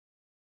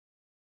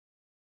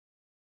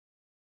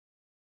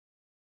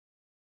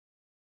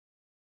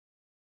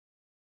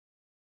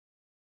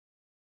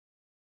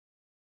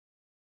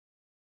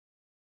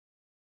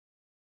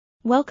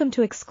Welcome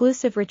to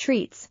Exclusive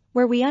Retreats,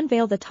 where we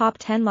unveil the top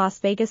 10 Las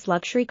Vegas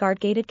luxury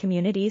guard-gated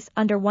communities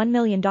under $1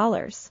 million.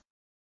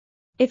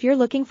 If you're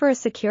looking for a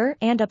secure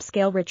and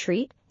upscale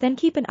retreat, then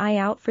keep an eye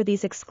out for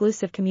these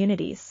exclusive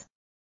communities.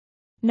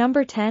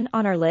 Number 10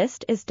 on our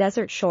list is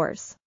Desert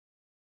Shores.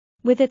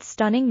 With its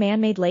stunning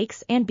man-made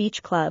lakes and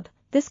beach club,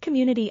 this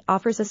community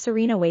offers a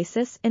serene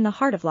oasis in the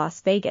heart of Las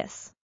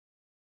Vegas.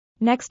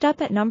 Next up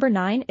at number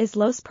 9 is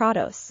Los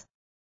Prados.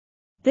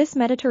 This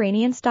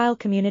Mediterranean-style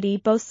community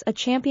boasts a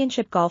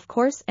championship golf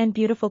course and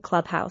beautiful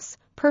clubhouse,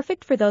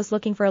 perfect for those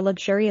looking for a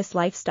luxurious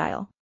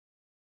lifestyle.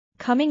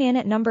 Coming in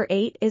at number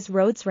 8 is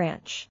Rhodes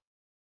Ranch.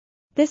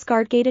 This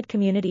guard-gated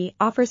community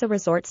offers a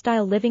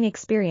resort-style living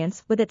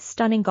experience with its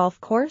stunning golf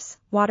course,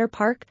 water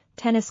park,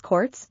 tennis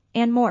courts,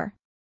 and more.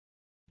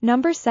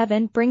 Number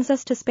 7 brings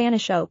us to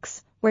Spanish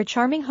Oaks, where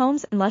charming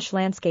homes and lush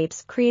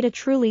landscapes create a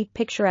truly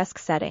picturesque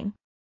setting.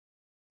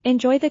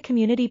 Enjoy the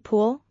community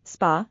pool,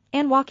 spa,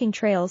 and walking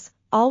trails,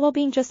 all while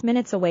being just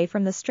minutes away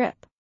from the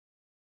Strip.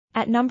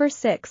 At number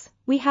 6,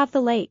 we have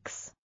the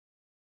Lakes.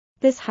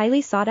 This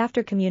highly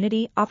sought-after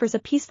community offers a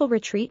peaceful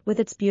retreat with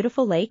its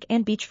beautiful lake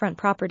and beachfront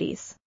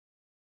properties.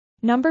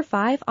 Number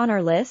 5 on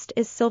our list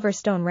is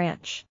Silverstone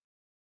Ranch.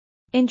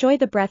 Enjoy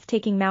the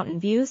breathtaking mountain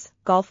views,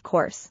 golf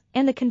course,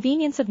 and the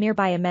convenience of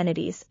nearby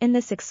amenities in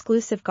this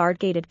exclusive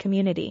guard-gated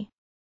community.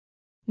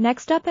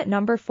 Next up at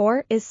number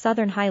 4 is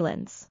Southern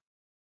Highlands.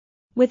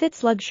 With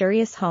its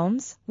luxurious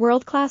homes,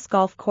 world-class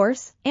golf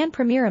course, and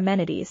premier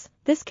amenities,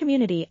 this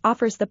community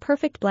offers the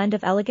perfect blend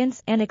of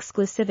elegance and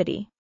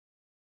exclusivity.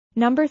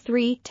 Number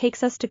 3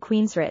 takes us to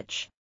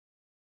Queensridge.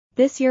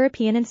 This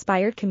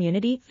European-inspired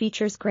community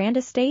features grand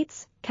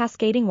estates,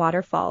 cascading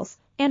waterfalls,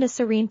 and a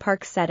serene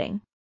park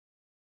setting.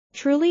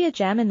 Truly a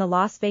gem in the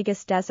Las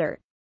Vegas desert.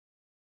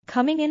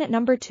 Coming in at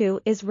number 2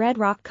 is Red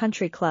Rock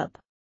Country Club.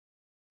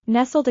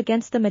 Nestled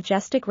against the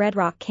majestic Red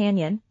Rock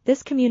Canyon,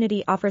 this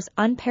community offers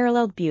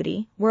unparalleled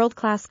beauty,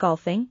 world-class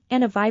golfing,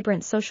 and a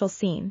vibrant social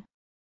scene.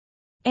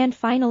 And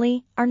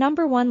finally, our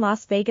number 1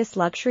 Las Vegas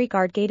luxury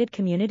guard-gated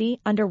community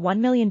under $1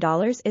 million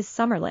is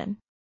Summerlin.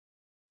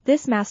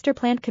 This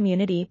master-planned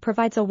community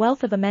provides a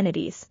wealth of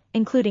amenities,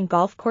 including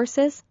golf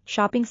courses,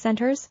 shopping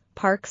centers,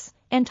 parks,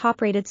 and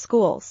top-rated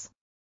schools.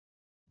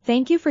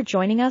 Thank you for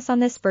joining us on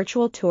this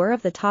virtual tour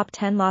of the top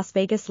 10 Las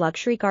Vegas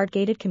luxury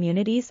guard-gated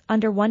communities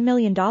under $1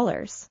 million.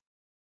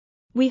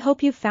 We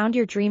hope you've found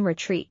your dream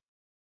retreat.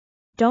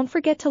 Don't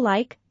forget to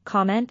like,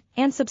 comment,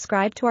 and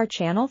subscribe to our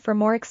channel for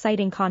more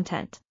exciting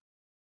content.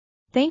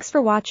 Thanks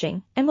for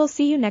watching, and we'll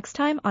see you next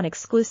time on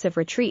Exclusive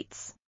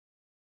Retreats.